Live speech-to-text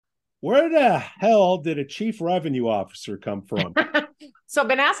Where the hell did a chief revenue officer come from? So I've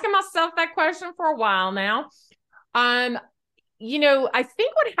been asking myself that question for a while now. Um, I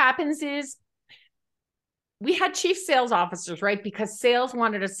think what happens is we had chief sales officers, right? Because sales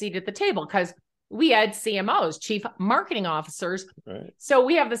wanted a seat at the table because we had CMOs, chief marketing officers. Right. So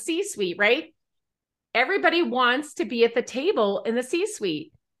we have the C-suite, right? Everybody wants to be at the table in the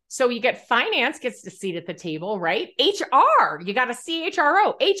C-suite. So you get finance gets a seat at the table, right? HR, you got a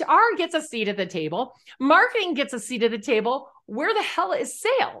CHRO. HR gets a seat at the table. Marketing gets a seat at the table. Where the hell is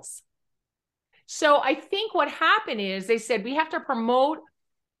sales? So I think what happened is they said we have to promote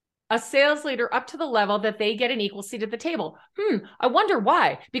a sales leader up to the level that they get an equal seat at the table. I wonder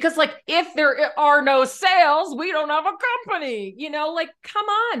why. Because if there are no sales, we don't have a company. Come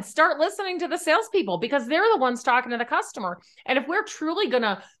on, start listening to the salespeople because they're the ones talking to the customer. And if we're truly going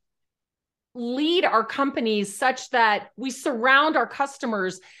to lead our companies such that we surround our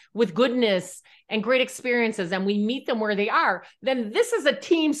customers with goodness and great experiences and we meet them where they are, then this is a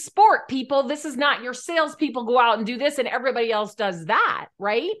team sport, people. This is not your salespeople go out and do this and everybody else does that,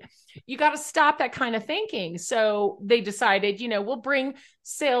 right? You got to stop that kind of thinking. So they decided, we'll bring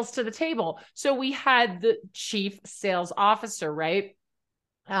sales to the table. So we had the chief sales officer, right?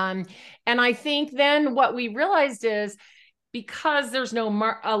 And I think then what we realized is because there's no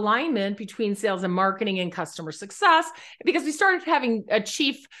alignment between sales and marketing and customer success, because we started having a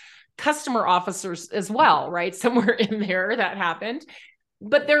chief customer officers as well, right? Somewhere in there that happened,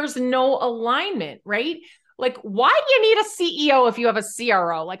 but there's no alignment, right? Why do you need a CEO if you have a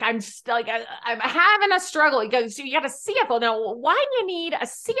CRO? I'm having a struggle. So you got a CFO. Now, why do you need a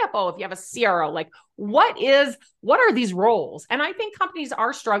CFO if you have a CRO? What are these roles? And I think companies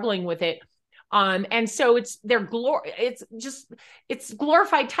are struggling with it. And so it's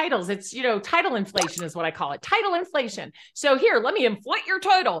glorified titles. It's, title inflation is what I call it. Title inflation. So here, let me inflate your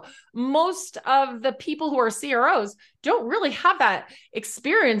title. Most of the people who are CROs don't really have that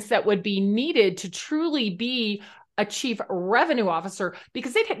experience that would be needed to truly be a chief revenue officer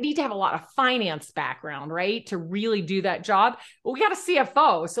because they need to have a lot of finance background, right? To really do that job. Well, we got a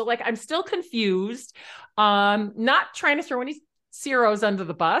CFO. So I'm still confused. Not trying to throw any CROs under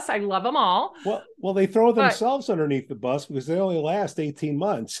the bus. I love them all. Well, they throw themselves underneath the bus because they only last 18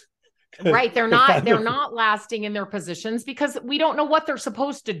 months. Right. They're not lasting in their positions because we don't know what they're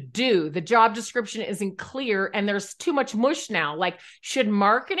supposed to do. The job description isn't clear and there's too much mush now. Should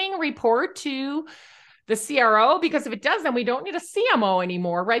marketing report to the CRO? Because if it does, then we don't need a CMO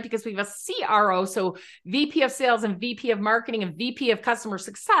anymore, right? Because we have a CRO. So VP of sales and VP of marketing and VP of customer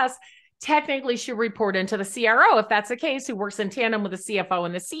success technically should report into the CRO. If that's the case, who works in tandem with the CFO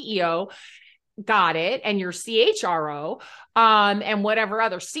and the CEO. Got it. And your CHRO, and whatever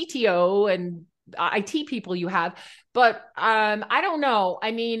other CTO and IT people you have. But I don't know. I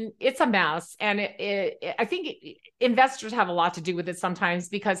mean, it's a mess. And I think investors have a lot to do with it sometimes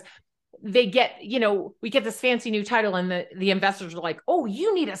because they get, we get this fancy new title and the investors are like, oh,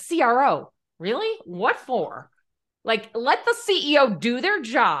 you need a CRO. Really? What for? Let the CEO do their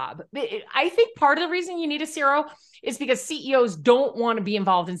job. I think part of the reason you need a CRO is because CEOs don't want to be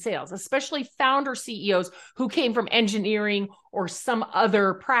involved in sales, especially founder CEOs who came from engineering or some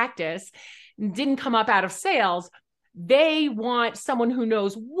other practice, didn't come up out of sales. They want someone who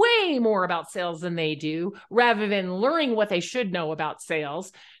knows way more about sales than they do, rather than learning what they should know about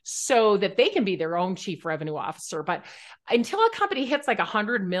sales so that they can be their own chief revenue officer. But until a company hits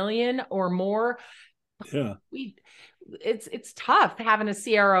 100 million or more, yeah, it's tough having a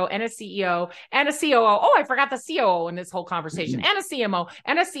CRO and a CEO and a COO. Oh, I forgot the COO in this whole conversation, and a CMO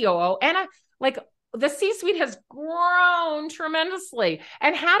and a COO and the C-suite has grown tremendously.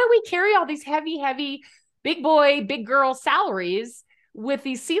 And how do we carry all these heavy, big boy, big girl salaries with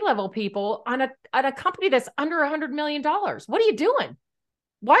these C-level people on a company that's under $100 million? What are you doing?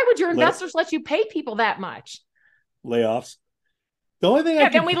 Why would your investors let you pay people that much? Layoffs. The only thing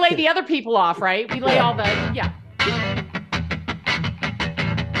then we lay the other people off, right? We lay all the, yeah.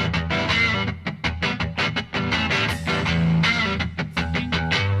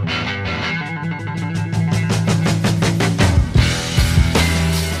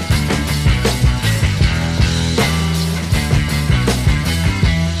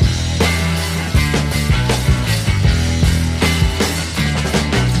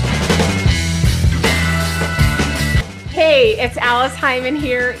 Hey, it's Alice Hyman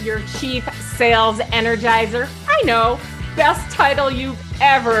here, your Chief Sales Energizer. I know, best title you've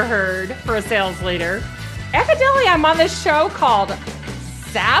ever heard for a sales leader. Evidently, I'm on this show called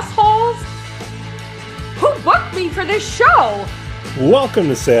Sassholes. Who booked me for this show? Welcome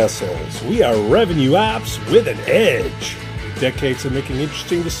to Sassholes. We are revenue ops with an edge. decades of making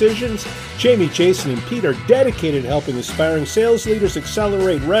interesting decisions, Jamie, Jason, and Pete are dedicated to helping aspiring sales leaders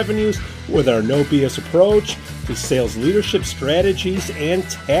accelerate revenues with our no BS approach to sales leadership strategies and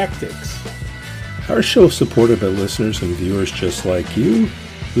tactics. Our show is supported by listeners and viewers just like you.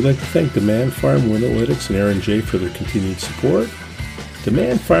 We'd like to thank Demand Farm, Winalytics, and Aaron J. for their continued support.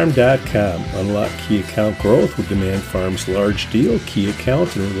 DemandFarm.com. Unlock key account growth with Demand Farm's large deal, key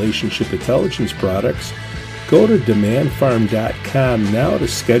account, and relationship intelligence products. Go to DemandFarm.com now to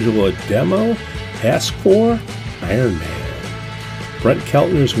schedule a demo. Ask for Iron Man. Brent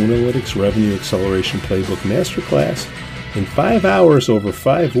Keltner's Winalytics Revenue Acceleration Playbook Masterclass. In 5 hours over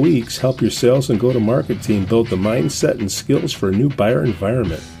 5 weeks, help your sales and go-to-market team build the mindset and skills for a new buyer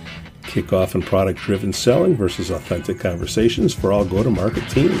environment. Kickoff and product-driven selling versus authentic conversations for all go-to-market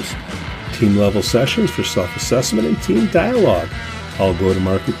teams. Team-level sessions for self-assessment and team dialogue. All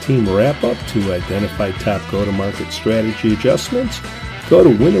go-to-market team wrap-up to identify top go-to-market strategy adjustments. Go to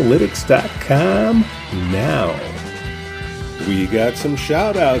Winalytics.com now. We got some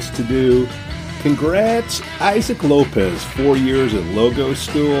shout-outs to do. Congrats, Isaac Lopez, 4 years at Logo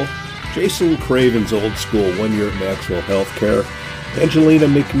School. Jason Craven's Old School, 1 year at Maxwell Healthcare. Angelina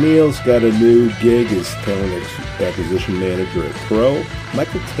McNeil's got a new gig as talent acquisition manager at Pro.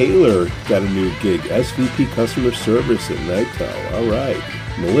 Michael Taylor got a new gig, SVP customer service at Nightel. All right.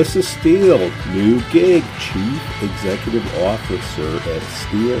 Melissa Steele, new gig, chief executive officer at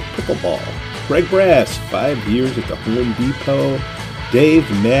Steele Pickleball. Greg Brass, 5 years at the Home Depot. Dave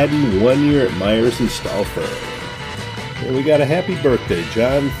Madden, 1 year at Myers and Stauffer. And we got a happy birthday,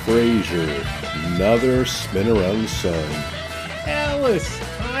 John Frazier, another spin around the sun. Alice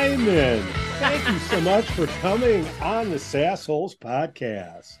Hyman, thank you so much for coming on the Sassholes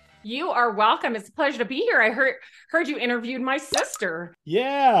podcast. You are welcome. It's a pleasure to be here. I heard you interviewed my sister.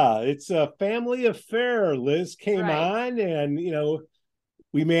 Yeah, it's a family affair. Liz came on and,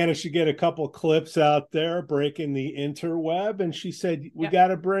 we managed to get a couple clips out there breaking the interweb. And she said, we got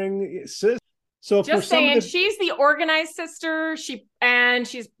to bring sis. So just saying, she's the organized sister. She's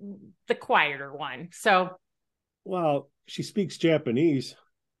the quieter one. So, well, she speaks Japanese.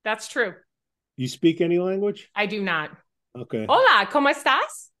 That's true. You speak any language? I do not. Okay. Hola, ¿cómo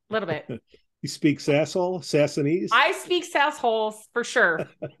estás? A little bit. You speak Sassanese? I speak Sassholes for sure.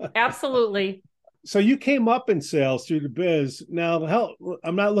 Absolutely. So you came up in sales through the biz. Now,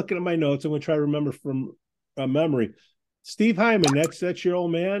 I'm not looking at my notes. I'm going to try to remember from memory. Steve Hyman, that's your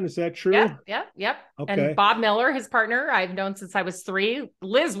old man. Is that true? Yep. Okay. And Bob Miller, his partner, I've known since I was 3.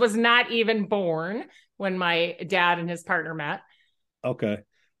 Liz was not even born when my dad and his partner met. Okay.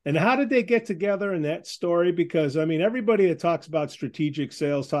 And how did they get together in that story? Because, everybody that talks about strategic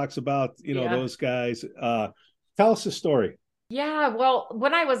sales talks about, those guys. Tell us the story. Yeah, well,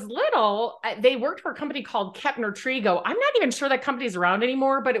 when I was little, they worked for a company called Kepner Trigo. I'm not even sure that company's around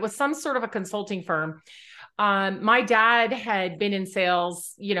anymore, but it was some sort of a consulting firm. My dad had been in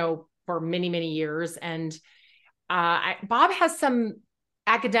sales, for many, many years. And Bob has some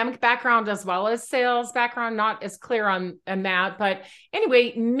academic background as well as sales background, not as clear on that. But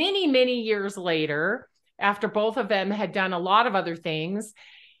anyway, many, many years later, after both of them had done a lot of other things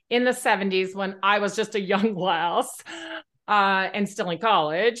in the 70s, when I was just a young lass and still in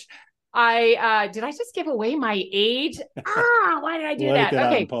college, did I just give away my age? Why did I do that?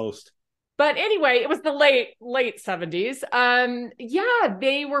 Okay. Post. But anyway, it was the late 70s.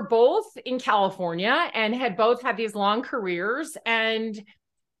 They were both in California and had both had these long careers and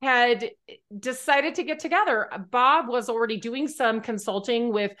had decided to get together. Bob was already doing some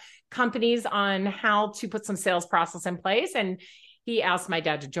consulting with companies on how to put some sales process in place. And he asked my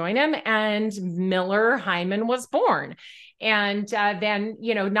dad to join him, and Miller Hyman was born. And then,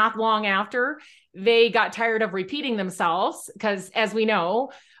 not long after, they got tired of repeating themselves because, as we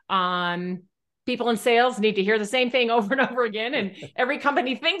know, people in sales need to hear the same thing over and over again. And every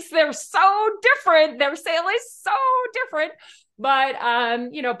company thinks they're so different. Their sale is so different. But,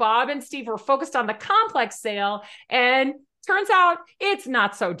 Bob and Steve were focused on the complex sale, and turns out it's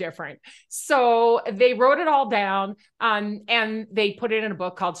not so different. So they wrote it all down and they put it in a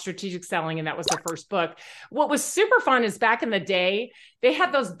book called Strategic Selling. And that was their first book. What was super fun is back in the day, they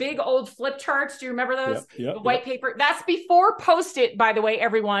had those big old flip charts. Do you remember those? Yep, the white paper. That's before Post-it, by the way,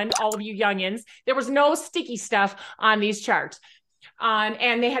 everyone, all of you youngins. There was no sticky stuff on these charts.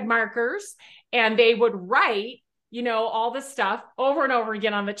 And they had markers, and they would write all this stuff over and over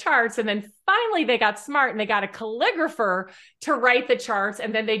again on the charts. And then finally they got smart and they got a calligrapher to write the charts,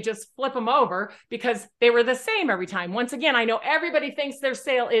 and then they just flip them over because they were the same every time. Once again, I know everybody thinks their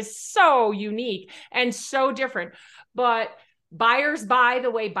sale is so unique and so different, but Buyers buy the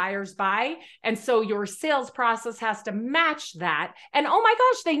way buyers buy. And so your sales process has to match that. And oh my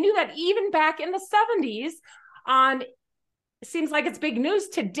gosh, they knew that even back in the 70s. It seems like it's big news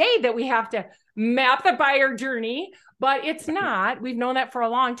today that we have to map the buyer journey, but it's not. We've known that for a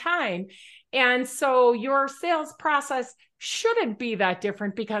long time. And so your sales process shouldn't be that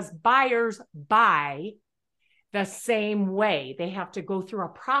different because buyers buy the same way. They have to go through a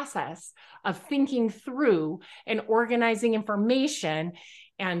process of thinking through and organizing information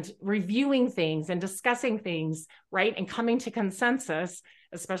and reviewing things and discussing things, right? And coming to consensus,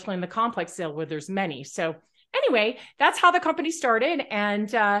 especially in the complex sale where there's many. So anyway, that's how the company started.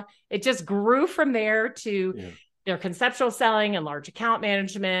 And it just grew from there to their conceptual selling and large account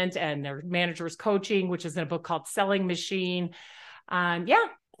management and their managers coaching, which is in a book called Selling Machine.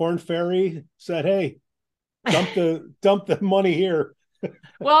 Korn Ferry said, hey, dump the money here.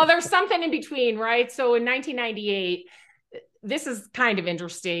 Well, there's something in between, right? So in 1998, this is kind of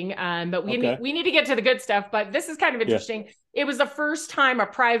interesting, but we need to get to the good stuff, but this is kind of interesting. Yeah. It was the first time a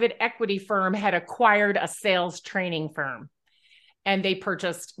private equity firm had acquired a sales training firm, and they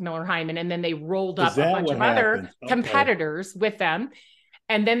purchased Miller Heiman, and then they rolled up a bunch of other competitors with them.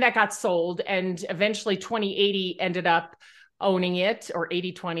 And then that got sold, and eventually 2080 ended up owning it, or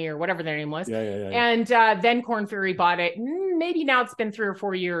 80/20 or whatever their name was. And then Korn Ferry bought it. Maybe now it's been 3 or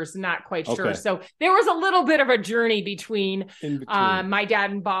 4 years, not quite sure. So there was a little bit of a journey between my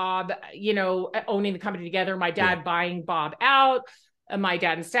dad and Bob, owning the company together, my dad buying Bob out, my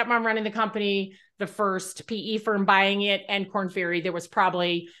dad and stepmom running the company, the first PE firm buying it, and Korn Ferry. There was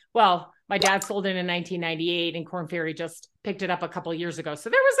probably, my dad sold it in 1998 and Korn Ferry just picked it up a couple of years ago. So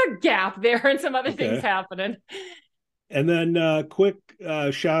there was a gap there and some other things happening. And then quick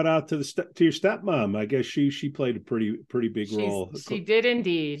shout out to your stepmom. I guess she played a pretty big role. She did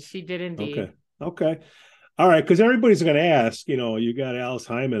indeed. Okay. All right. Because everybody's going to ask, you got Alice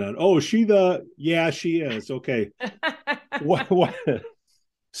Heiman on. Oh, she is. Okay. what?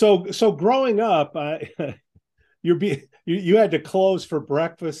 So growing up, you had to close for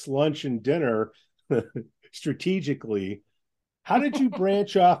breakfast, lunch, and dinner strategically. How did you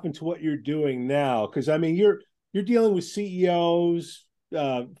branch off into what you're doing now? Because you're dealing with CEOs,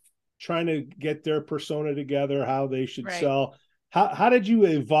 trying to get their persona together, how they should sell. How did you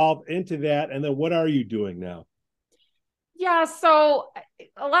evolve into that? And then what are you doing now? Yeah, so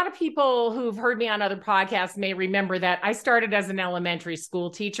a lot of people who've heard me on other podcasts may remember that I started as an elementary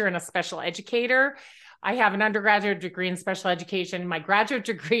school teacher and a special educator. I have an undergraduate degree in special education. My graduate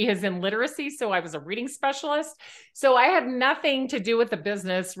degree is in literacy, so I was a reading specialist. So I had nothing to do with the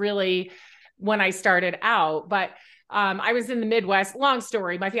business really when I started out, but I was in the Midwest. Long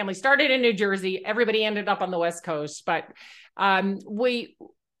story. My family started in New Jersey. Everybody ended up on the West Coast. But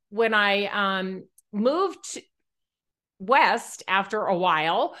when I moved west after a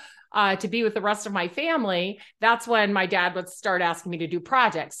while to be with the rest of my family, that's when my dad would start asking me to do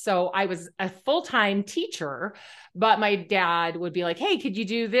projects. So I was a full-time teacher, but my dad would be like, hey, could you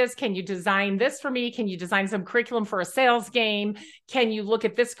do this? Can you design this for me? Can you design some curriculum for a sales game? Can you look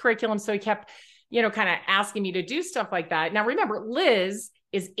at this curriculum? So he kept, kind of asking me to do stuff like that. Now, remember, Liz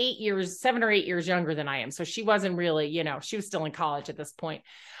is 7 or 8 years younger than I am. So she wasn't really, she was still in college at this point.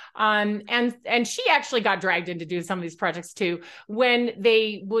 And she actually got dragged into doing some of these projects too. When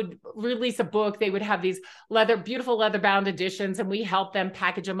they would release a book, they would have these beautiful leather bound editions, and we helped them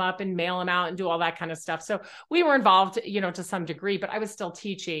package them up and mail them out and do all that kind of stuff. So we were involved, to some degree, but I was still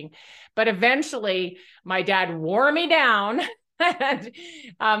teaching. But eventually my dad wore me down and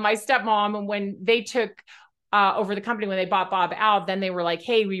my stepmom, and when they took over the company, when they bought Bob out, then they were like,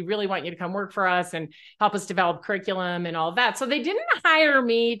 hey, we really want you to come work for us and help us develop curriculum and all of that. So they didn't hire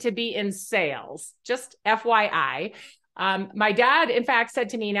me to be in sales, just FYI. My dad, in fact, said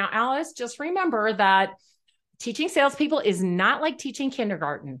to me, now, Alice, just remember that teaching salespeople is not like teaching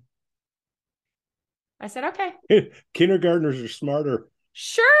kindergarten. I said, okay. Kindergartners are smarter.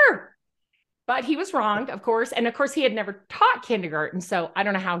 Sure. But he was wrong, of course. And of course, he had never taught kindergarten. So I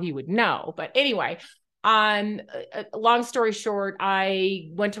don't know how he would know. But anyway, long story short, I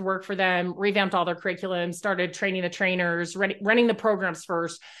went to work for them, revamped all their curriculum, started training the trainers, running the programs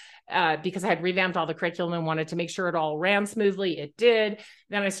first, because I had revamped all the curriculum and wanted to make sure it all ran smoothly. It did.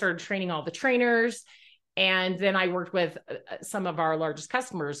 Then I started training all the trainers. And then I worked with some of our largest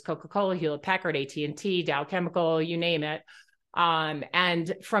customers, Coca-Cola, Hewlett Packard, AT&T, Dow Chemical, you name it.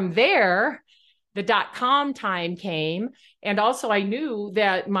 And from there, the .com time came. And also I knew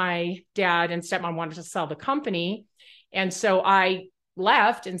that my dad and stepmom wanted to sell the company. And so I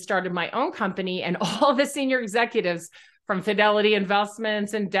left and started my own company, and all the senior executives from Fidelity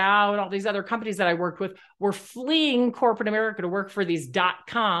Investments and Dow and all these other companies that I worked with were fleeing corporate America to work for these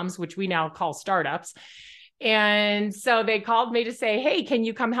 .coms, which we now call startups. And so they called me to say, hey, can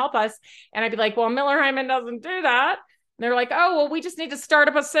you come help us? And I'd be like, well, Miller Heiman doesn't do that. And they're like, oh, well, we just need to start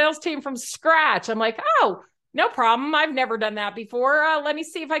up a sales team from scratch. I'm like, oh, no problem. I've never done that before. Let me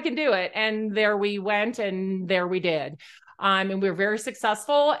see if I can do it. And there we went, and there we did. And we were very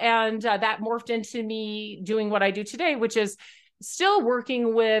successful. And that morphed into me doing what I do today, which is still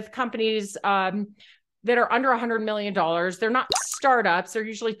working with companies that are under $100 million. They're not startups. They're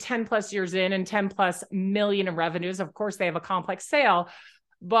usually 10 plus years in and 10 plus million in revenues. Of course, they have a complex sale,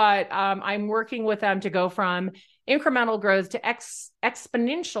 but I'm working with them to go from incremental growth to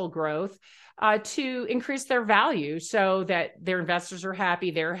exponential growth to increase their value so that their investors are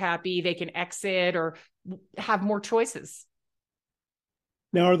happy, they're happy, they can exit or have more choices.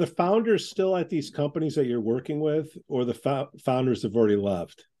 Now, are the founders still at these companies that you're working with, or the founders have already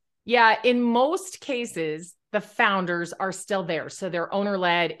left? Yeah, in most cases, the founders are still there. So they're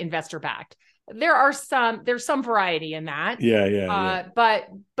owner-led, investor-backed. There's some variety in that. Yeah. But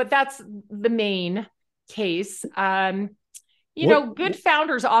that's the main case. Good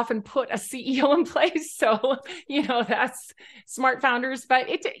founders often put a CEO in place. So, that's smart founders, but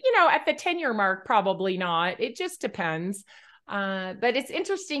at the 10-year mark, probably not. It just depends. But it's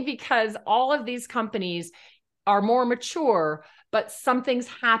interesting because all of these companies are more mature, but something's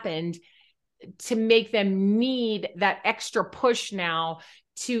happened to make them need that extra push now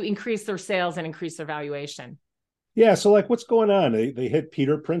to increase their sales and increase their valuation. Yeah. So what's going on? They hit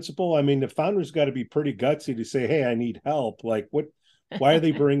Peter principle. I mean, the founders got to be pretty gutsy to say, hey, I need help. Why are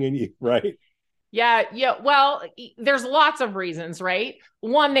they bringing you? Right. Yeah. Well, there's lots of reasons, right?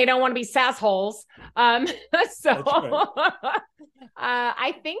 One, they don't want to be sassholes. So right.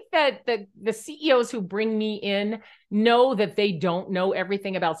 I think that the CEOs who bring me in know that they don't know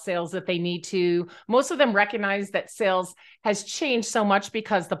everything about sales that they need to. Most of them recognize that sales has changed so much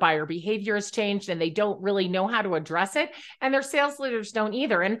because the buyer behavior has changed and they don't really know how to address it. And their sales leaders don't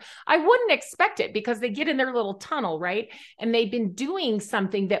either. And I wouldn't expect it because they get in their little tunnel, right? And they've been doing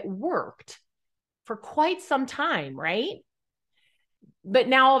something that worked for quite some time, right? But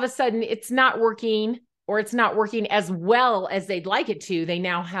now all of a sudden it's not working, or it's not working as well as they'd like it to. They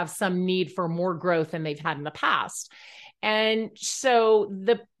now have some need for more growth than they've had in the past. And so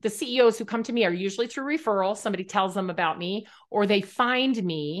the CEOs who come to me are usually through referral. Somebody tells them about me, or they find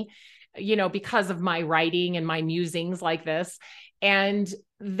me, because of my writing and my musings like this. And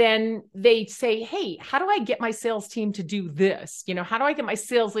then they say, hey, how do I get my sales team to do this? How do I get my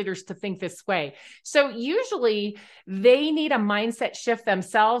sales leaders to think this way? So usually they need a mindset shift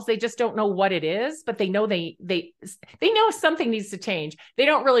themselves. They just don't know what it is, but they know they know something needs to change. They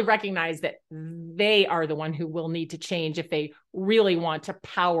don't really recognize that they are the one who will need to change if they really want to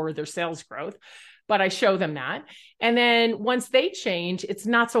power their sales growth. But I show them that. And then once they change, it's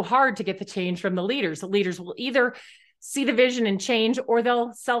not so hard to get the change from the leaders. The leaders will either see the vision and change, or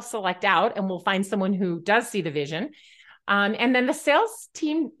they'll self-select out and we'll find someone who does see the vision. And then the sales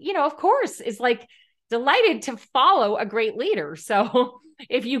team, of course, is delighted to follow a great leader. So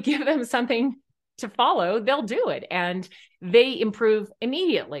if you give them something to follow, they'll do it and they improve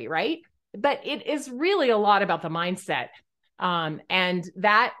immediately, right? But it is really a lot about the mindset. And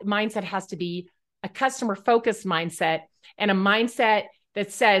that mindset has to be a customer-focused mindset, and a mindset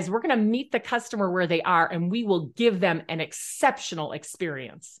that says we're going to meet the customer where they are and we will give them an exceptional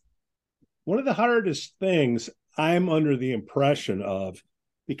experience. One of the hardest things I'm under the impression of,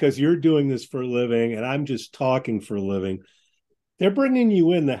 because you're doing this for a living and I'm just talking for a living, they're bringing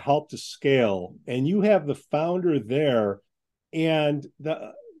you in to help to scale, and you have the founder there. And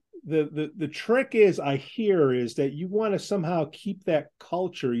the trick is that you want to somehow keep that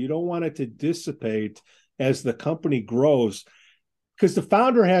culture. You don't want it to dissipate as the company grows, because the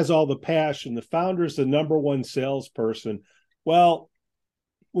founder has all the passion. The founder is the number one salesperson. Well,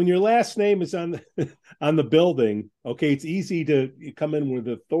 when your last name is on the building, okay, it's easy to come in with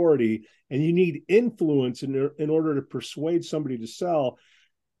authority, and you need influence in order to persuade somebody to sell.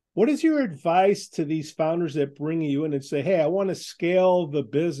 What is your advice to these founders that bring you in and say, hey, I want to scale the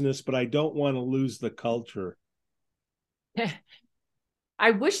business, but I don't want to lose the culture?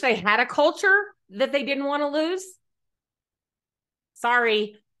 I wish they had a culture that they didn't want to lose.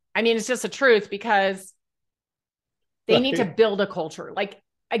 Sorry. I mean, it's just the truth, because they need to build a culture.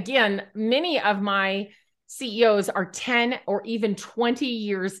 Again, many of my CEOs are 10 or even 20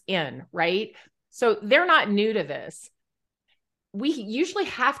 years in, right? So they're not new to this. We usually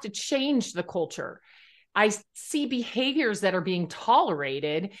have to change the culture. I see behaviors that are being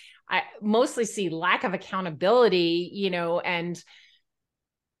tolerated. I mostly see lack of accountability, and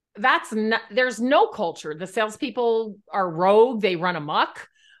that's not, there's no culture. The salespeople are rogue. They run amok.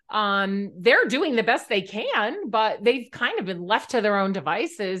 They're doing the best they can, but they've kind of been left to their own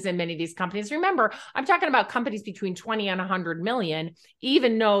devices in many of these companies. Remember, I'm talking about companies between 20 and 100 million,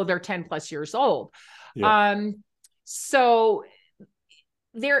 even though they're 10 plus years old. Yeah. So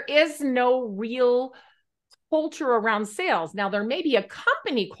there is no real culture around sales. Now, there may be a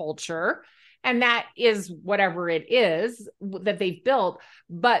company culture, and that is whatever it is that they've built.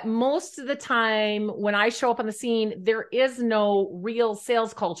 But most of the time when I show up on the scene, there is no real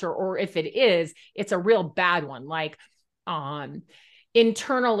sales culture, or if it is, it's a real bad one. Like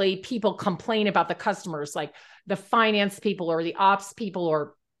internally, people complain about the customers, like the finance people or the ops people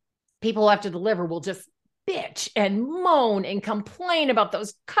or people who have to deliver will just bitch and moan and complain about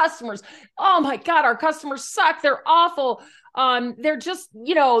those customers. Oh my God, our customers suck. They're awful. They're just,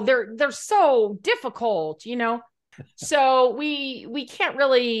 they're so difficult, So we can't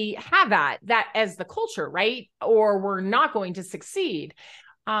really have that as the culture, right? Or we're not going to succeed.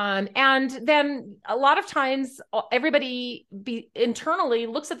 And then a lot of times everybody internally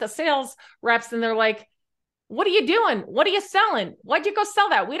looks at the sales reps and they're like, what are you doing? What are you selling? Why'd you go sell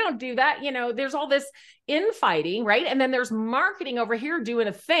that? We don't do that. There's all this infighting, right? And then there's marketing over here doing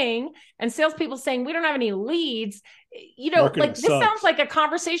a thing and salespeople saying, we don't have any leads. Marketing like this sucks. Sounds like a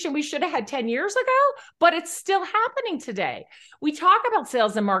conversation we should have had 10 years ago, but it's still happening today. We talk about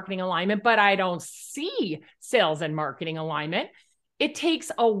sales and marketing alignment, but I don't see sales and marketing alignment. It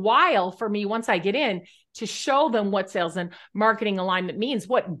takes a while for me once I get in to show them what sales and marketing alignment means,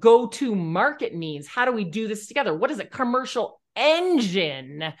 what go-to market means. How do we do this together? What is a commercial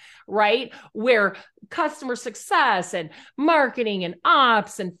engine, right? Where customer success and marketing and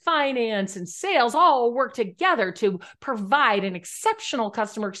ops and finance and sales all work together to provide an exceptional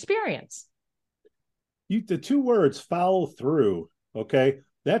customer experience. The two words, follow through, okay?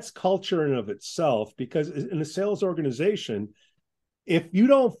 That's culture in of itself, because in a sales organization, if you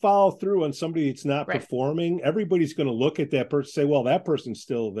don't follow through on somebody that's not right. performing, everybody's going to look at that person and say, well, that person's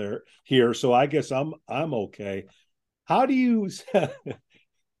still here, so I guess I'm okay. How do you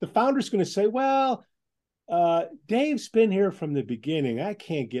the founder's going to say, well, Dave's been here from the beginning. I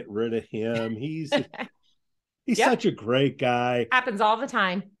can't get rid of him. He's yep. such a great guy. Happens all the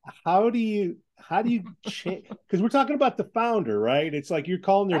time. How do you change? Because we're talking about the founder, right? It's like you're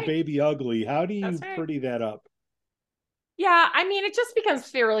calling their right. baby ugly. How do you pretty that up? Yeah, I mean, it just becomes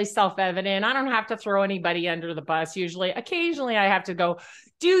fairly self-evident. I don't have to throw anybody under the bus usually. Occasionally I have to go,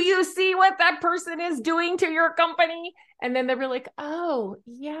 do you see what that person is doing to your company? And then they're like, oh,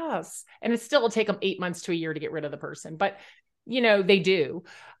 yes. And it still will take them 8 months to a year to get rid of the person. But, they do.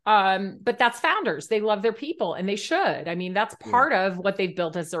 But that's founders. They love their people and they should. I mean, that's part of what they've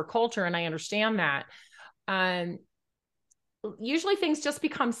built as their culture. And I understand that. Usually things just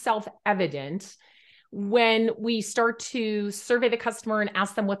become self-evident when we start to survey the customer and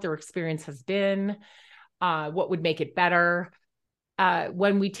ask them what their experience has been, what would make it better.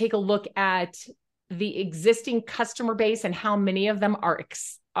 When we take a look at the existing customer base and how many of them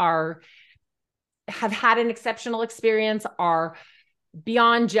have had an exceptional experience, are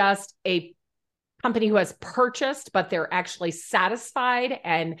beyond just a company who has purchased, but they're actually satisfied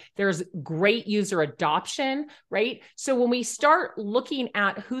and there's great user adoption, right? So when we start looking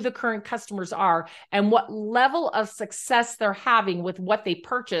at who the current customers are and what level of success they're having with what they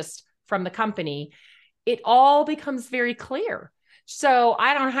purchased from the company, it all becomes very clear. So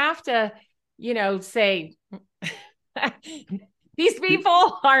I don't have to, say, these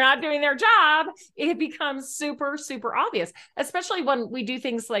people are not doing their job. It becomes super, super obvious, especially when we do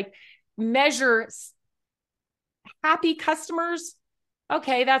things like measure happy customers.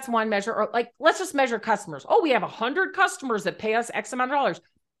 Okay, that's one measure. Or like, let's just measure customers. Oh, we have 100 customers that pay us X amount of dollars.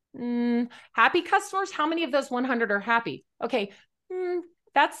 Happy customers, how many of those 100 are happy? Okay,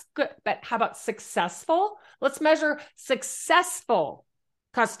 that's good. But how about successful? Let's measure successful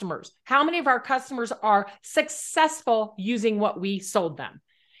customers. How many of our customers are successful using what we sold them?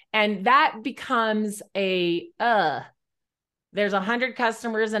 And that becomes there's 100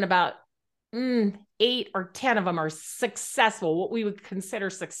 customers and about 8 or 10 of them are successful, what we would consider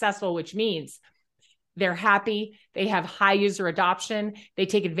successful, which means they're happy, they have high user adoption, they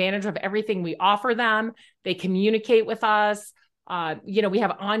take advantage of everything we offer them, they communicate with us, we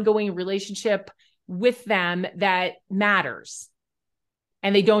have ongoing relationship with them that matters.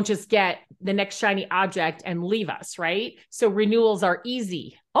 And they don't just get the next shiny object and leave us, right? So renewals are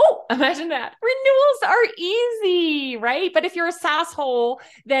easy. Oh, imagine that. Renewals are easy, right? But if you're a SaaS hole,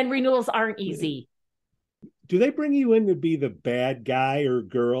 then renewals aren't easy. do they bring you in to be the bad guy or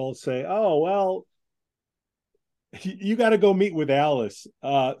girl? Say, oh, well, you got to go meet with Alice.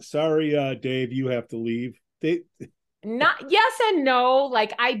 Sorry, Dave, you have to leave. Not yes and no.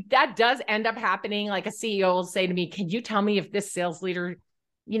 Like that does end up happening. Like a CEO will say to me, can you tell me if this sales leader,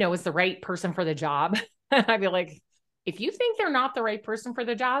 is the right person for the job? And I'd be like, if you think they're not the right person for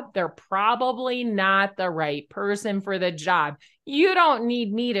the job, they're probably not the right person for the job. You don't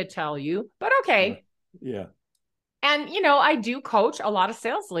need me to tell you, but okay. Yeah. And, I do coach a lot of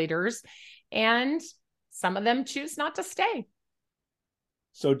sales leaders, and some of them choose not to stay.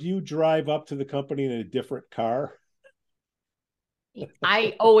 So do you drive up to the company in a different car?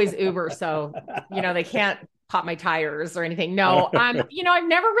 I always Uber. So, they can't pop my tires or anything. No, I've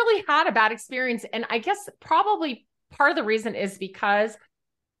never really had a bad experience. And I guess probably part of the reason is because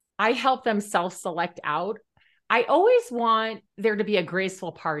I help them self-select out. I always want there to be a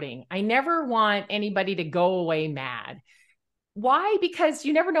graceful parting. I never want anybody to go away mad. Why? Because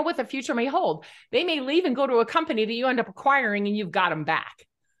you never know what the future may hold. They may leave and go to a company that you end up acquiring and you've got them back.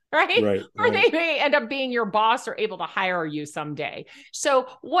 Right. Or they may end up being your boss or able to hire you someday. So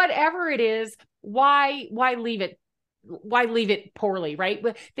whatever it is, why leave it? Why leave it poorly? Right.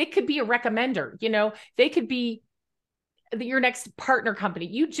 They could be a recommender, they could be your next partner company.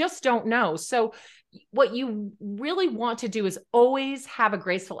 You just don't know. So what you really want to do is always have a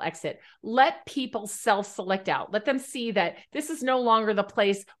graceful exit. Let people self-select out. Let them see that this is no longer the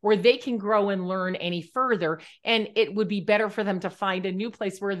place where they can grow and learn any further. And it would be better for them to find a new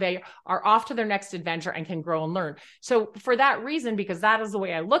place where they are off to their next adventure and can grow and learn. So for that reason, because that is the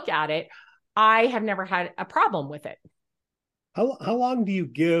way I look at it, I have never had a problem with it. How long do you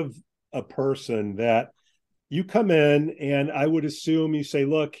give a person that you come in, and I would assume you say,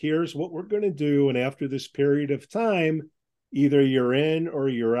 look, here's what we're going to do. And after this period of time, either you're in or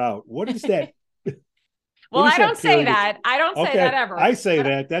you're out. What is that? Well, I don't say that. I don't say that ever. I say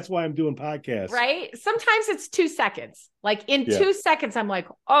that. That's why I'm doing podcasts. Right? Sometimes it's 2 seconds. Like in 2 seconds, I'm like,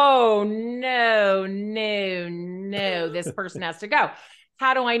 oh, no, this person has to go.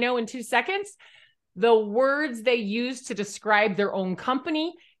 How do I know in 2 seconds? The words they use to describe their own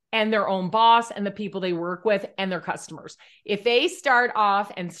company and their own boss and the people they work with and their customers. If they start off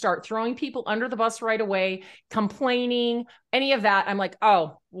and start throwing people under the bus right away, complaining, any of that, I'm like,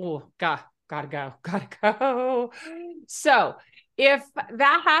 gotta go. So if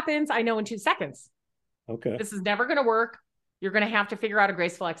that happens, I know in 2 seconds, okay, this is never going to work. You're going to have to figure out a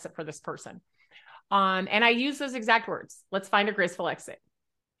graceful exit for this person. And I use those exact words. Let's find a graceful exit.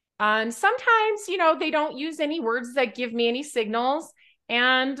 Sometimes, they don't use any words that give me any signals.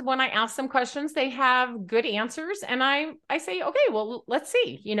 And when I ask them questions, they have good answers. And I say, okay, well, let's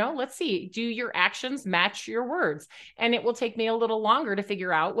see, let's see. Do your actions match your words? And it will take me a little longer to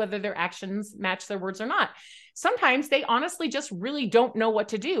figure out whether their actions match their words or not. Sometimes they honestly just really don't know what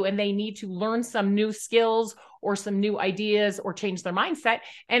to do, and they need to learn some new skills or some new ideas or change their mindset.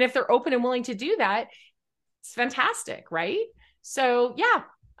 And if they're open and willing to do that, it's fantastic, right? So yeah,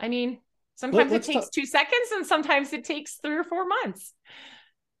 I mean, sometimes it takes 2 seconds and sometimes it takes 3 or 4 months.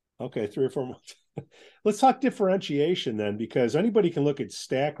 Okay, 3 or 4 months. Let's talk differentiation then, because anybody can look at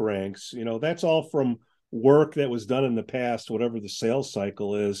stack ranks. That's all from work that was done in the past, whatever the sales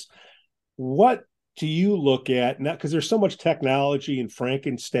cycle is. What do you look at now? Because there's so much technology and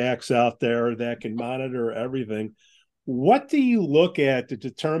Frankenstacks out there that can monitor everything. What do you look at to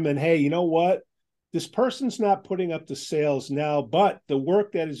determine, hey, you know what? This person's not putting up the sales now, but the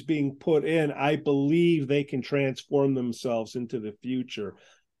work that is being put in, I believe they can transform themselves into the future.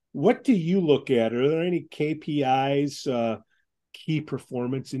 What do you look at? Are there any KPIs, key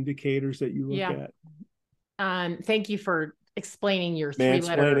performance indicators that you look at? Thank you for explaining your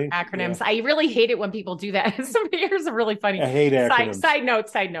 3-letter acronyms. Yeah. I really hate it when people do that. Here's a really funny I hate acronyms.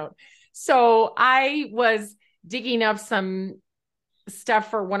 Side note. So I was digging up some stuff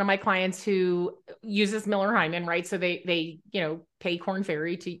for one of my clients who uses Miller Heiman, right? So they pay Korn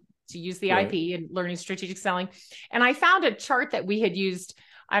Ferry to use the IP and learning strategic selling. And I found a chart that we had used.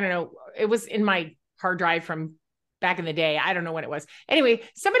 I don't know. It was in my hard drive from back in the day. I don't know when it was. Anyway,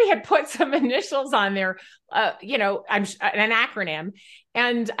 somebody had put some initials on there, I'm an acronym.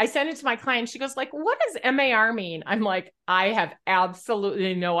 And I sent it to my client. She goes like, what does MAR mean? I'm like, I have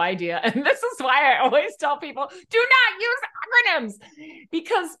absolutely no idea. And this is why I always tell people, do not use acronyms,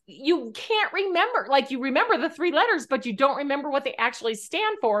 because you can't remember. Like, you remember the 3 letters, but you don't remember what they actually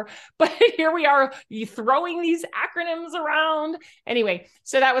stand for. But here we are, you throwing these acronyms around. Anyway,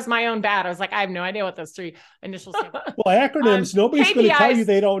 so that was my own bad. I was like, I have no idea what those 3 initials stand for. Well, acronyms, nobody's going to tell you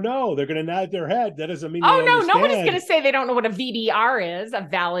they don't know. They're going to nod their head. That doesn't mean they understand. Nobody's going to say they don't know what a VBR is, a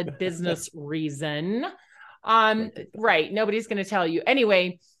valid business reason. Right. Nobody's going to tell you.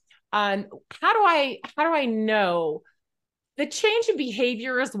 Anyway, how do I know? The change in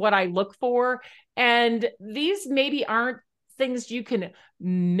behavior is what I look for. And these maybe aren't things you can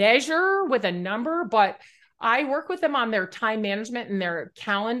measure with a number, but I work with them on their time management and their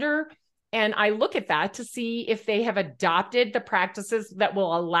calendar. And I look at that to see if they have adopted the practices that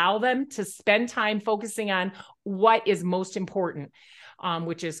will allow them to spend time focusing on what is most important,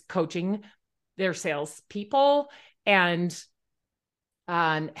 which is coaching their salespeople and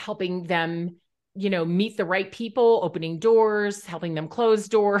helping them, meet the right people, opening doors, helping them close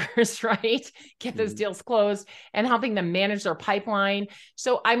doors, right? Get those deals closed and helping them manage their pipeline.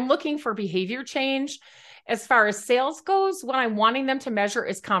 So I'm looking for behavior change. As far as sales goes, what I'm wanting them to measure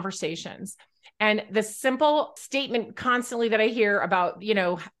is conversations. And the simple statement constantly that I hear about,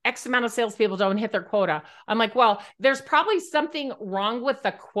 X amount of salespeople don't hit their quota. I'm like, well, there's probably something wrong with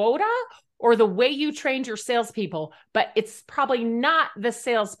the quota or the way you trained your salespeople, but it's probably not the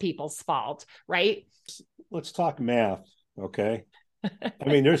salespeople's fault, right? Let's talk math, okay? I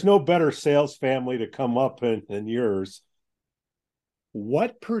mean, there's no better sales family to come up than yours.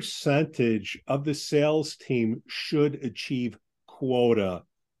 What percentage of the sales team should achieve quota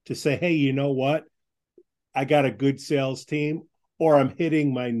to say, hey, you know what? I got a good sales team, or I'm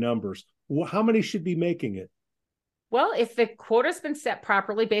hitting my numbers? How many should be making it? Well, if the quota's been set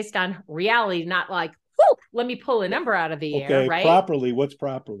properly based on reality, not like, whoo, let me pull a number out of the air, right? Properly, what's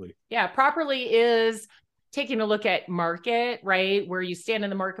properly? Yeah, properly is taking a look at market, right? Where you stand in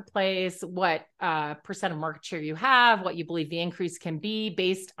the marketplace, what percent of market share you have, what you believe the increase can be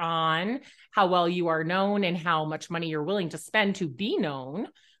based on how well you are known and how much money you're willing to spend to be known,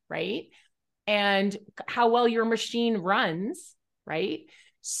 right? And how well your machine runs, right?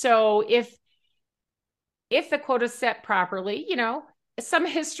 So if the quota is set properly, some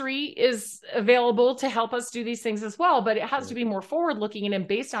history is available to help us do these things as well, but it has to be more forward looking and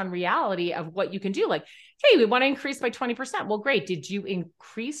based on reality of what you can do. Like, hey, we want to increase by 20%. Well, great. Did you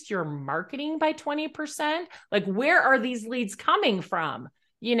increase your marketing by 20%? Like, where are these leads coming from?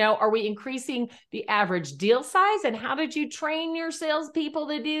 Are we increasing the average deal size? And how did you train your salespeople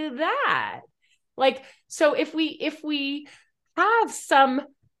to do that? Like, so if we have some,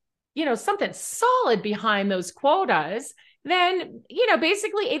 something solid behind those quotas, then,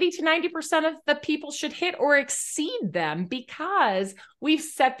 basically 80 to 90% of the people should hit or exceed them because we've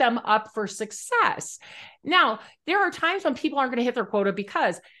set them up for success. Now, there are times when people aren't going to hit their quota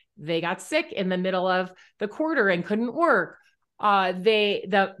because they got sick in the middle of the quarter and couldn't work.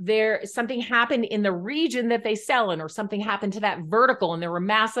 Something happened in the region that they sell in, or something happened to that vertical and there were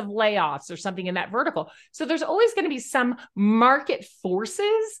massive layoffs or something in that vertical. So there's always going to be some market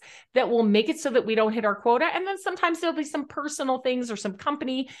forces that will make it so that we don't hit our quota. And then sometimes there'll be some personal things or some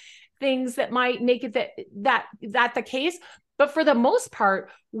company things that might make it that the case. But for the most part,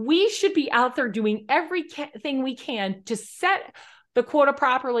 we should be out there doing everything we can to set the quota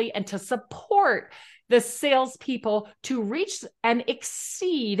properly and to support the salespeople to reach and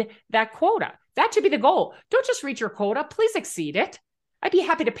exceed that quota. That should be the goal. Don't just reach your quota, please exceed it. I'd be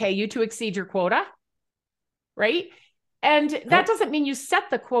happy to pay you to exceed your quota, right? And that doesn't mean you set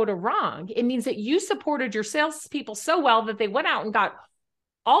the quota wrong. It means that you supported your salespeople so well that they went out and got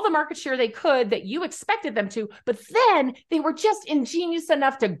all the market share they could that you expected them to, but then they were just ingenious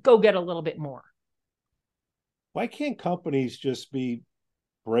enough to go get a little bit more. Why can't companies just be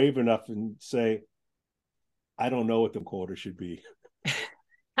brave enough and say, I don't know what the quota should be?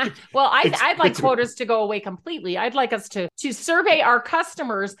 Well, I'd like quotas to go away completely. I'd like us to survey our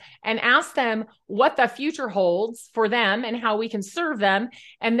customers and ask them what the future holds for them and how we can serve them,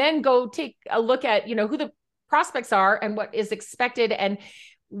 and then go take a look at, who the prospects are and what is expected, and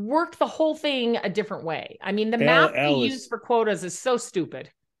work the whole thing a different way. I mean, the math we use for quotas is so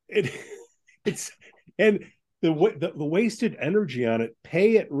stupid. It's and the wasted energy on it,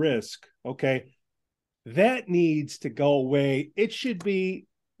 pay at risk. Okay. That needs to go away. It should be,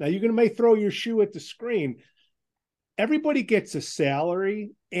 now you're may throw your shoe at the screen. Everybody gets a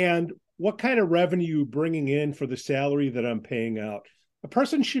salary, and what kind of revenue you bringing in for the salary that I'm paying out? A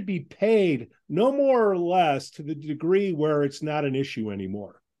person should be paid no more or less to the degree where it's not an issue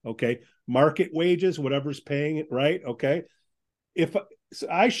anymore. Okay. Market wages, whatever's paying it, right? Okay.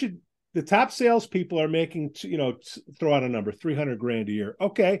 The top salespeople are making, throw out a number, 300 grand a year.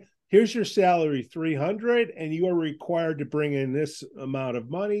 Okay. Here's your salary, 300, and you are required to bring in this amount of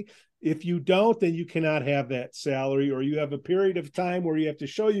money. If you don't, then you cannot have that salary, or you have a period of time where you have to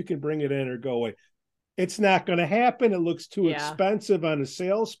show you can bring it in or go away. It's not going to happen. It looks too expensive on a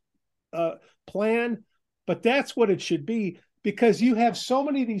sales plan, but that's what it should be. because you have so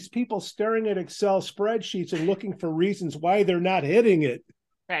many of these people staring at Excel spreadsheets and looking for reasons why they're not hitting it.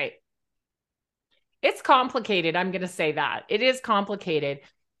 Right. It's complicated. I'm going to say that. It is complicated.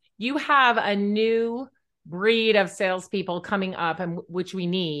 You have a new breed of salespeople coming up, and which we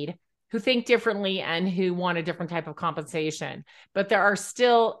need, who think differently and who want a different type of compensation. But there are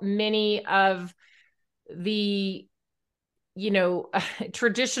still many of the,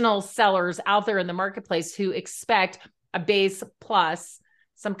 traditional sellers out there in the marketplace who expect a base plus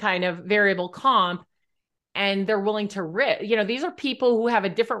some kind of variable comp, and they're willing to risk. These are people who have a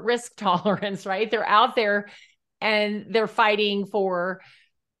different risk tolerance, right? They're out there and they're fighting for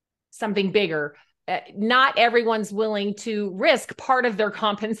something bigger. Not everyone's willing to risk part of their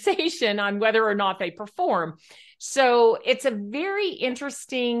compensation on whether or not they perform. So it's a very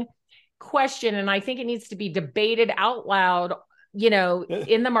interesting question. And I think it needs to be debated out loud,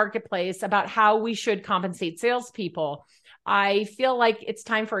 in the marketplace about how we should compensate salespeople. I feel like it's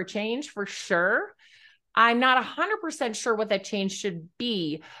time for a change for sure. I'm not 100% sure what that change should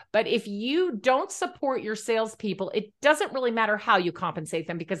be, but if you don't support your salespeople, it doesn't really matter how you compensate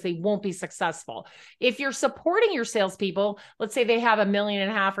them because they won't be successful. If you're supporting your salespeople, let's say they have $1.5 million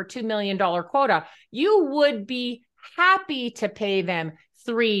or $2 million quota, you would be happy to pay them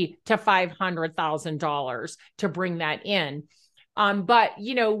 $300,000 to $500,000 to bring that in. But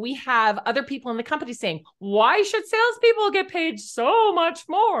we have other people in the company saying, why should salespeople get paid so much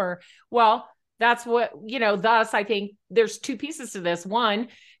more? Well, that's what, thus I think there's two pieces to this. One,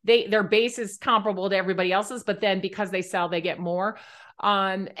 their base is comparable to everybody else's, but then because they sell, they get more.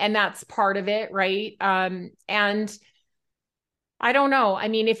 And that's part of it. Right. And I don't know. I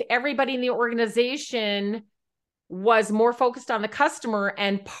mean, if everybody in the organization was more focused on the customer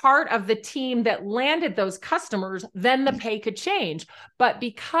and part of the team that landed those customers, then the pay could change. But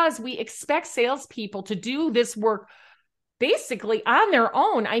because we expect salespeople to do this work basically on their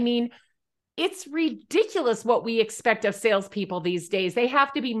own, I mean, it's ridiculous what we expect of salespeople these days. They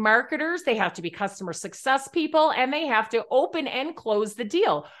have to be marketers, they have to be customer success people, and they have to open and close the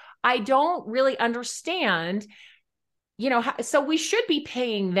deal. I don't really understand, so we should be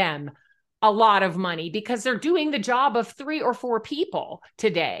paying them a lot of money because they're doing the job of 3 or 4 people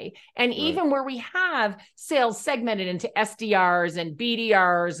today. And even where we have sales segmented into SDRs and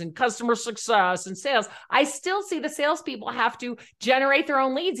BDRs and customer success and sales, I still see the salespeople have to generate their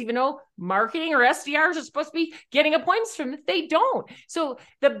own leads, even though marketing or SDRs are supposed to be getting appointments from them. They don't. So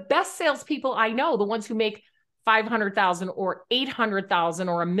the best salespeople I know, the ones who make $500,000 or $800,000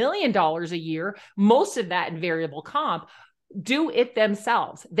 or $1 million a year, most of that in variable comp, do it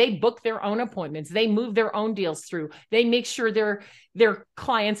themselves. They book their own appointments. They move their own deals through. They make sure their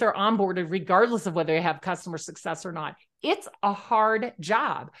clients are onboarded regardless of whether they have customer success or not. It's a hard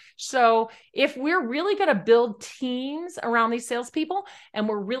job. So if we're really going to build teams around these salespeople and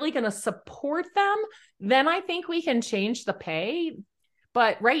we're really going to support them, then I think we can change the pay.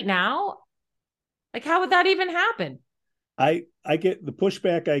 But right now, how would that even happen? I get the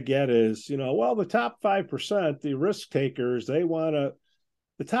pushback I get is, the top 5%, the risk takers, the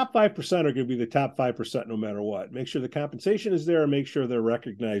top 5% are going to be the top 5% no matter what. Make sure the compensation is there and make sure they're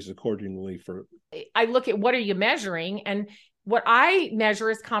recognized accordingly. I look at what are you measuring? And what I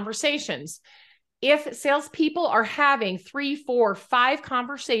measure is conversations. If salespeople are having 3, 4, 5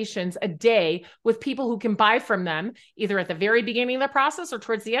 conversations a day with people who can buy from them, either at the very beginning of the process or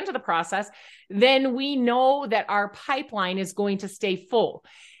towards the end of the process, then we know that our pipeline is going to stay full.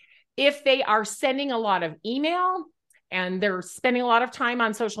 If they are sending a lot of email and they're spending a lot of time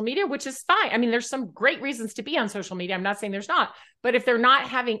on social media, which is fine. I mean, there's some great reasons to be on social media. I'm not saying there's not, but if they're not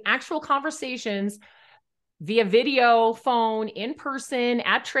having actual conversations via video, phone, in person,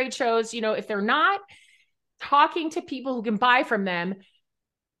 at trade shows, if they're not talking to people who can buy from them,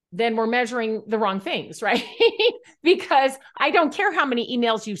 then we're measuring the wrong things, right? Because I don't care how many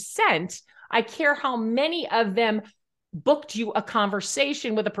emails you sent. I care how many of them booked you a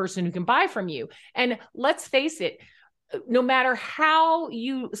conversation with a person who can buy from you. And let's face it, no matter how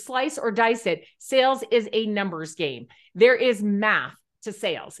you slice or dice it, sales is a numbers game. There is math to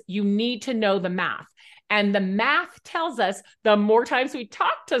sales. You need to know the math. And the math tells us the more times we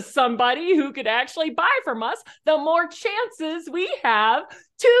talk to somebody who could actually buy from us, the more chances we have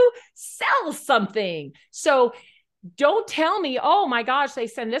to sell something. So don't tell me, oh my gosh, they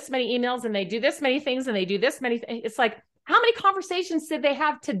send this many emails and they do this many things and they do this many things. It's like, how many conversations did they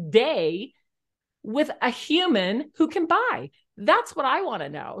have today with a human who can buy? That's what I want to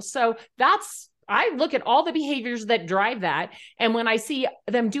know. So I look at all the behaviors that drive that. And when I see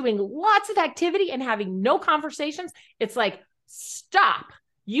them doing lots of activity and having no conversations, it's like, stop.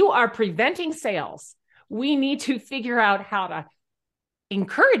 You are preventing sales. We need to figure out how to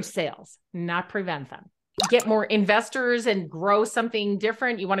encourage sales, not prevent them. Get more investors and grow something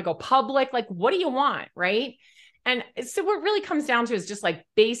different. You want to go public. Like, what do you want? Right. And so what it really comes down to is just like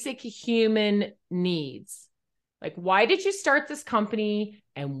basic human needs. Like, why did you start this company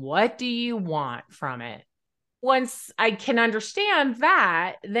and what do you want from it? Once I can understand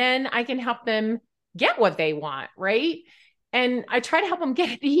that, then I can help them get what they want. Right. And I try to help them get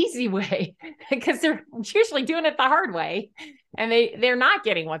it the easy way because they're usually doing it the hard way and they're not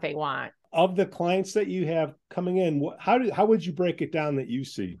getting what they want. Of the clients that you have coming in, how would you break it down that you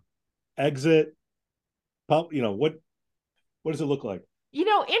see? Exit, what does it look like?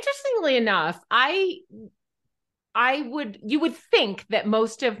 Interestingly enough, you would think that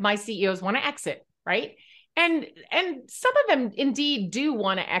most of my CEOs want to exit, right? And some of them indeed do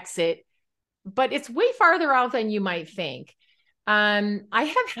want to exit, but it's way farther out than you might think. I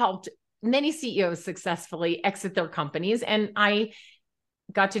have helped many CEOs successfully exit their companies, and I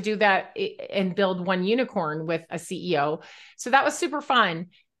got to do that and build one unicorn with a CEO. So that was super fun.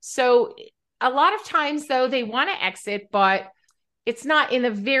 So a lot of times though, they want to exit, but it's not in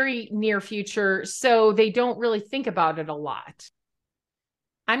the very near future. So they don't really think about it a lot.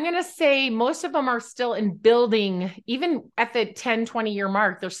 I'm going to say most of them are still in building, even at the 10, 20 year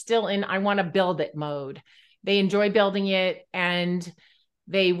mark, they're still in, I want to build it mode. They enjoy building it and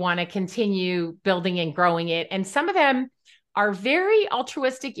they want to continue building and growing it. And some of them are very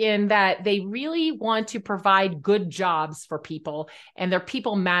altruistic in that they really want to provide good jobs for people and their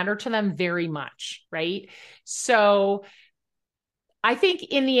people matter to them very much, right? So I think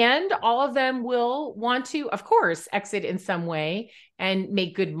in the end, all of them will want to, of course, exit in some way and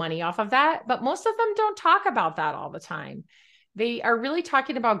make good money off of that. But most of them don't talk about that all the time. They are really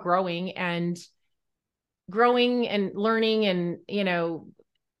talking about growing and learning and,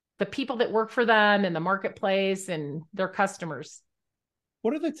 the people that work for them and the marketplace and their customers.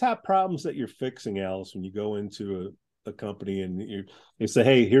 What are the top problems that you're fixing, Alice, when you go into a company and you say,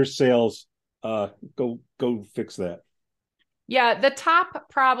 hey, here's sales, go fix that? Yeah, the top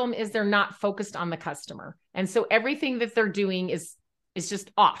problem is they're not focused on the customer. And so everything that they're doing is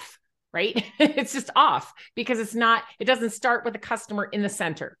just off, right? It's just off because it doesn't start with the customer in the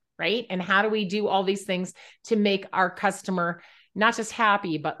center, right? And how do we do all these things to make our customer not just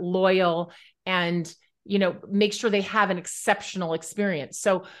happy, but loyal and, make sure they have an exceptional experience.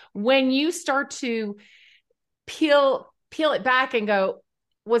 So when you start to peel it back and go,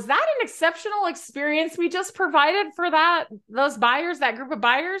 was that an exceptional experience we just provided for those buyers, that group of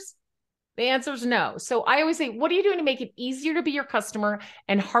buyers? The answer is no. So I always say, what are you doing to make it easier to be your customer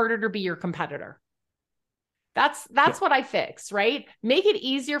and harder to be your competitor? That's what I fix, right? Make it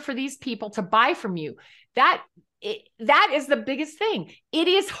easier for these people to buy from you. That is the biggest thing. It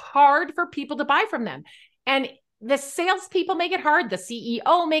is hard for people to buy from them. And the salespeople make it hard. The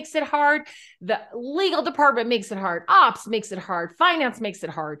CEO makes it hard. The legal department makes it hard. Ops makes it hard. Finance makes it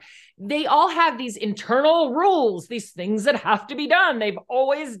hard. They all have these internal rules, these things that have to be done. They've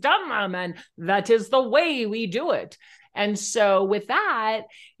always done them. And that is the way we do it. And so with that,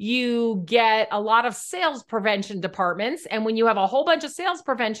 you get a lot of sales prevention departments. And when you have a whole bunch of sales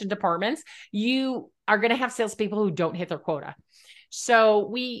prevention departments, you are going to have salespeople who don't hit their quota. So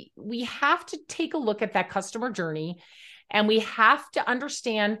we have to take a look at that customer journey and we have to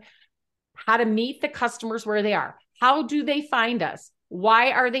understand how to meet the customers where they are. How do they find us?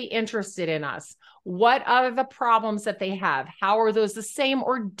 Why are they interested in us? What are the problems that they have? How are those the same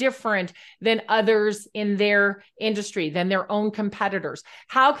or different than others in their industry, than their own competitors?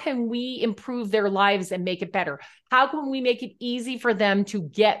 How can we improve their lives and make it better? How can we make it easy for them to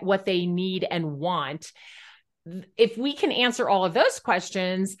get what they need and want? If we can answer all of those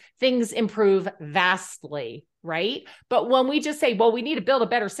questions, things improve vastly, right? But when we just say, well, we need to build a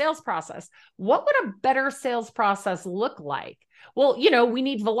better sales process, what would a better sales process look like? Well, we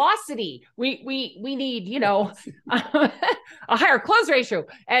need velocity. We need, a higher close ratio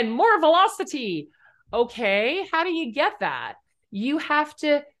and more velocity. Okay. How do you get that? You have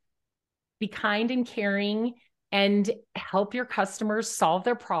to be kind and caring and help your customers solve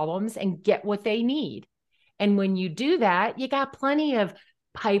their problems and get what they need. And when you do that, you got plenty of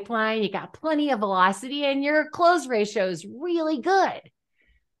pipeline, you got plenty of velocity, and your close ratio is really good.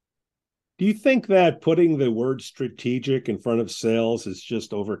 Do you think that putting the word strategic in front of sales is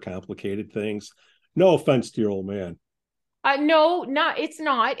just overcomplicated things? No offense to your old man. No, it's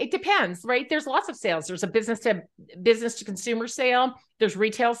not. It depends, right? There's lots of sales. There's a business to consumer sale. There's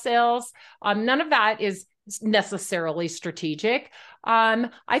retail sales. None of that is necessarily strategic.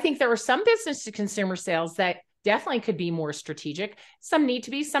 I think there are some business to consumer sales that definitely could be more strategic. Some need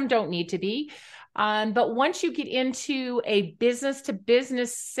to be, some don't need to be. But once you get into a business to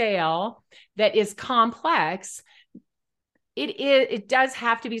business sale that is complex, it does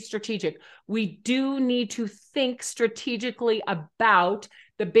have to be strategic. We do need to think strategically about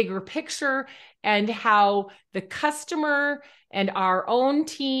the bigger picture and how the customer and our own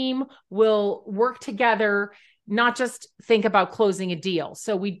team will work together, not just think about closing a deal.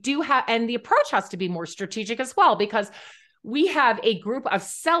 So we do have, and the approach has to be more strategic as well, because we have a group of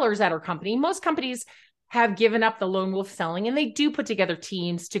sellers at our company. Most companies have given up the lone wolf selling, and they do put together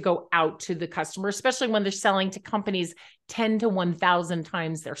teams to go out to the customer, especially when they're selling to companies 10 to 1,000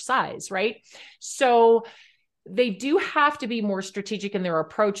 times their size, right? So they do have to be more strategic in their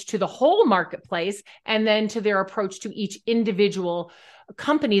approach to the whole marketplace, and then to their approach to each individual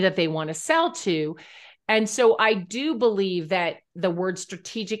company that they want to sell to. And so I do believe that the word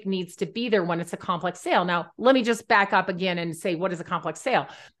strategic needs to be there when it's a complex sale. Now, let me just back up again and say, what is a complex sale?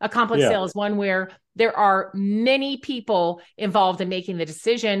 A complex sale is one where there are many people involved in making the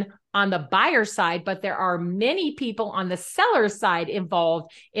decision on the buyer side, but there are many people on the seller side involved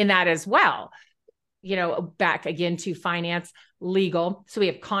in that as well. You know, back again to finance, legal. So we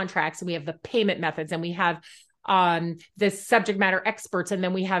have contracts, and we have the payment methods, and we have the subject matter experts, and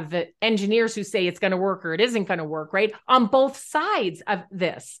then we have the engineers who say it's going to work or it isn't going to work, right? On both sides of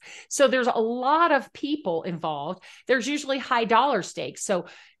this. So there's a lot of people involved. There's usually high dollar stakes. So,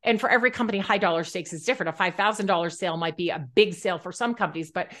 and for every company, high dollar stakes is different. A $5,000 sale might be a big sale for some companies,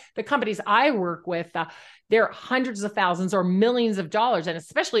 but the companies I work with, they're hundreds of thousands or millions of dollars. And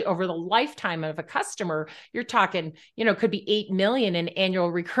especially over the lifetime of a customer, you're talking, you know, could be 8 million in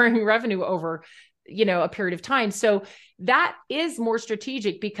annual recurring revenue over, you know, a period of time. So that is more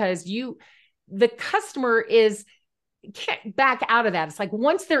strategic, because the customer can't back out of that. It's like,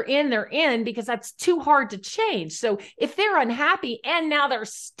 once they're in, because that's too hard to change. So if they're unhappy and now they're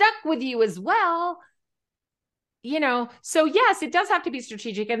stuck with you as well, you know, so yes, it does have to be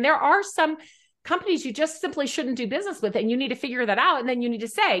strategic. And there are some companies you just simply shouldn't do business with, and you need to figure that out. And then you need to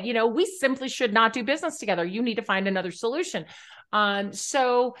say, you know, we simply should not do business together. You need to find another solution.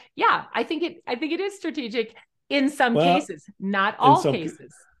 So yeah, I think it is strategic in some cases, not all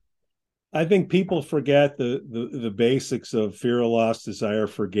cases. I think people forget the basics of fear of loss, desire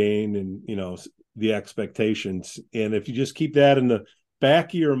for gain, and, you know, the expectations. And if you just keep that in the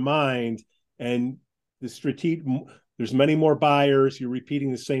back of your mind, and the strategic, there's many more buyers, you're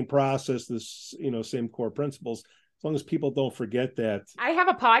repeating the same process, this, you know, same core principles. As long as people don't forget that. I have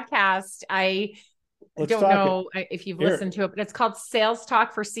a podcast. I don't know if you've listened to it, but it's called Sales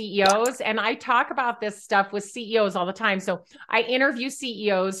Talk for CEOs. And I talk about this stuff with CEOs all the time. So I interview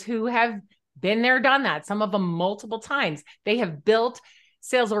CEOs who have been there, done that, some of them multiple times. They have built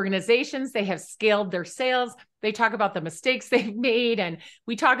sales organizations. They have scaled their sales. They talk about the mistakes they've made. And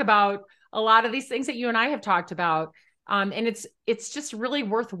we talk about a lot of these things that you and I have talked about. And it's just really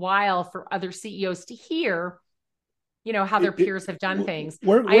worthwhile for other CEOs to hear, you know, how their peers have done things.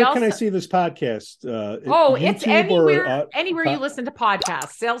 Where can I see this podcast? It's anywhere you listen to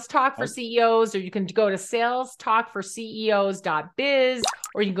podcasts. Sales Talk for CEOs, or you can go to salestalkforceos.biz,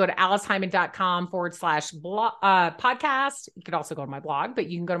 or you can go to alicehyman.com/podcast. You could also go to my blog, but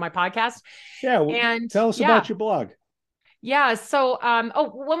you can go to my podcast. Yeah. And tell us about your blog. Yeah. So,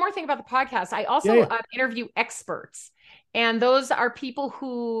 one more thing about the podcast. I also interview experts, and those are people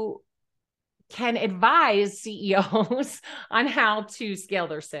who can advise CEOs on how to scale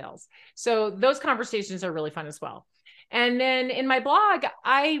their sales. So those conversations are really fun as well. And then in my blog,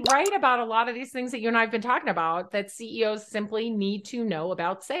 I write about a lot of these things that you and I have been talking about, that CEOs simply need to know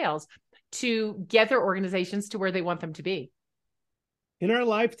about sales to get their organizations to where they want them to be. In our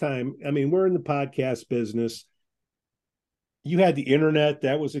lifetime, I mean, we're in the podcast business. You had the internet,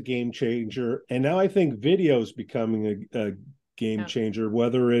 that was a game changer. And now I think video is becoming a game changer,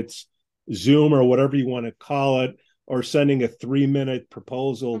 whether it's Zoom or whatever you want to call it, or sending a 3-minute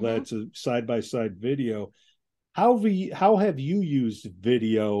proposal that's a side-by-side video. How have you used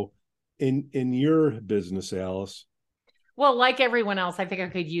video in your business, Alice? Well, like everyone else, I think I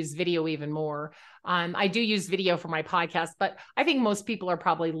could use video even more. I do use video for my podcast, but I think most people are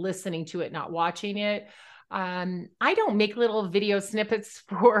probably listening to it, not watching it. I don't make little video snippets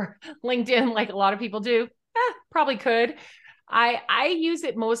for LinkedIn like a lot of people do. Probably could. I use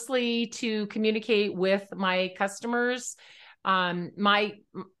it mostly to communicate with my customers, my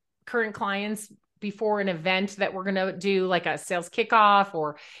current clients, before an event that we're going to do, like a sales kickoff,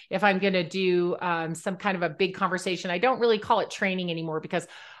 or if I'm going to do some kind of a big conversation. I don't really call it training anymore, because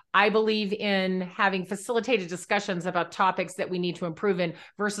I believe in having facilitated discussions about topics that we need to improve in,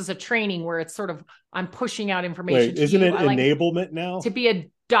 versus a training where it's sort of, I'm pushing out information. Wait, isn't it enablement now? To be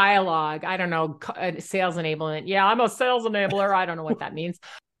a dialogue. I don't know, sales enablement. Yeah, I'm a sales enabler. I don't know what that means.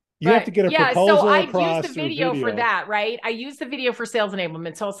 You have to get a proposal so I across use the video for that, right? I use the video for sales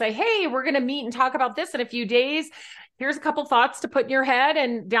enablement. So I'll say, hey, we're going to meet and talk about this in a few days. Here's a couple thoughts to put in your head.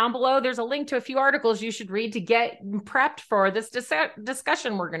 And down below, there's a link to a few articles you should read to get prepped for this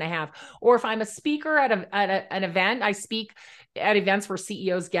discussion we're going to have. Or if I'm a speaker at an event, I speak at events where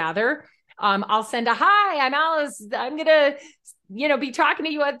CEOs gather. I'll send a, hi, I'm Alice. I'm going to, be talking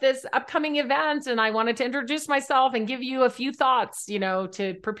to you at this upcoming event. And I wanted to introduce myself and give you a few thoughts,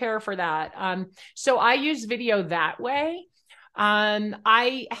 to prepare for that. So I use video that way.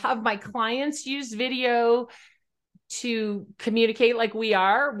 I have my clients use video to communicate like we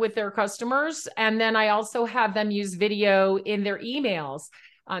are with their customers. And then I also have them use video in their emails.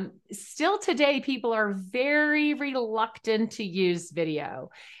 Still today, people are very reluctant to use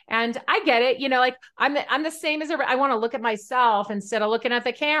video. And I get it, like I'm the same as I want to look at myself instead of looking at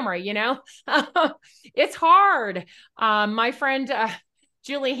the camera, it's hard. My friend,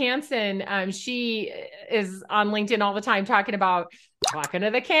 Julie Hansen, she is on LinkedIn all the time talking to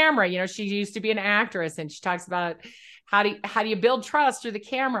the camera. She used to be an actress, and she talks about how do you build trust through the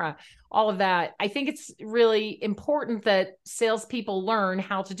camera, all of that. I think it's really important that salespeople learn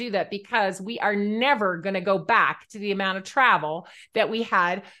how to do that, because we are never going to go back to the amount of travel that we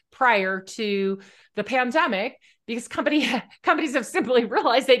had prior to the pandemic, because companies have simply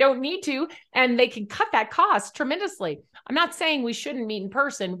realized they don't need to, and they can cut that cost tremendously. I'm not saying we shouldn't meet in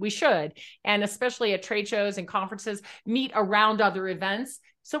person. We should. And especially at trade shows and conferences, meet around other events.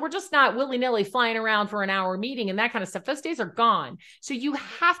 So we're just not willy-nilly flying around for an hour meeting and that kind of stuff. Those days are gone. So you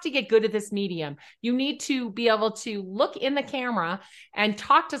have to get good at this medium. You need to be able to look in the camera and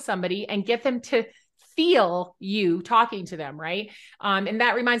talk to somebody and get them to feel you talking to them, right? And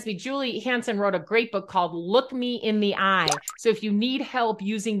that reminds me, Julie Hansen wrote a great book called Look Me in the Eye. So if you need help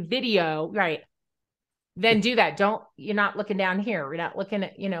using video, right, then do that. You're not looking down here. We're not looking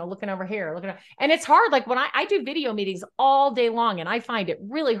at, looking over here, and it's hard. Like when I do video meetings all day long, and I find it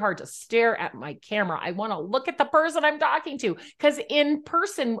really hard to stare at my camera. I want to look at the person I'm talking to, because in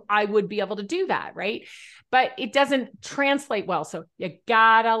person, I would be able to do that. Right. But it doesn't translate well. So you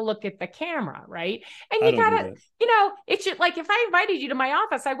gotta look at the camera. Right. And you gotta, it should, like, if I invited you to my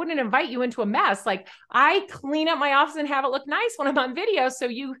office, I wouldn't invite you into a mess. Like, I clean up my office and have it look nice when I'm on video. So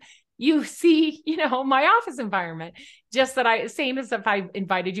you see, my office environment, just same as if I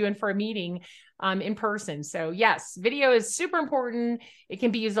invited you in for a meeting in person. So yes, video is super important. It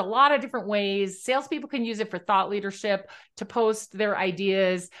can be used a lot of different ways. Salespeople can use it for thought leadership, to post their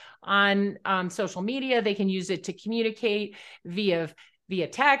ideas on social media. They can use it to communicate via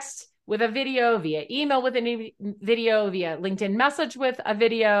text with a video, via email with a video, via LinkedIn message with a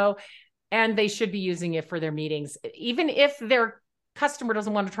video, and they should be using it for their meetings. Even if their customer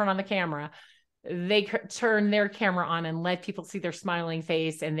doesn't want to turn on the camera, they turn their camera on and let people see their smiling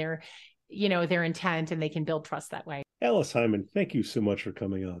face and their intent, and they can build trust that way. Alice Hyman, thank you so much for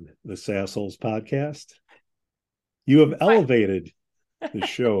coming on the SaaSholes podcast. You have elevated the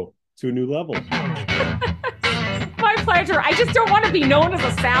show to a new level. My pleasure. I just don't want to be known as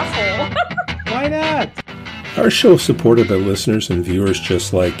a SaaShole. Why not? Our show is supported by listeners and viewers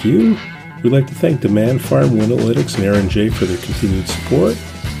just like you. We'd like to thank Demand Farm, Winalytics, and Aaron J. for their continued support.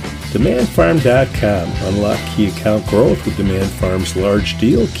 DemandFarm.com. Unlock key account growth with Demand Farm's large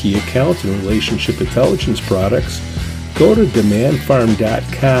deal, key account, and relationship intelligence products. Go to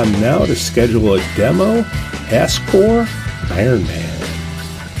DemandFarm.com now to schedule a demo. Ask for Iron Man.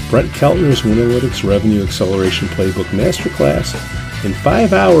 Brent Keltner's Winalytics Revenue Acceleration Playbook Masterclass. In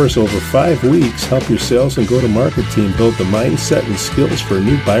 5 hours over 5 weeks, help your sales and go-to-market team build the mindset and skills for a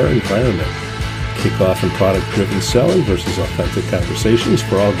new buyer environment. Kickoff and product-driven selling versus authentic conversations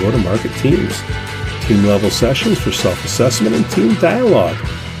for all go-to-market teams. Team-level sessions for self-assessment and team dialogue.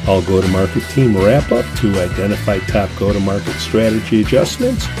 All go-to-market team wrap-up to identify top go-to-market strategy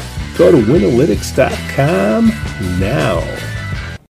adjustments. Go to Winalytics.com now.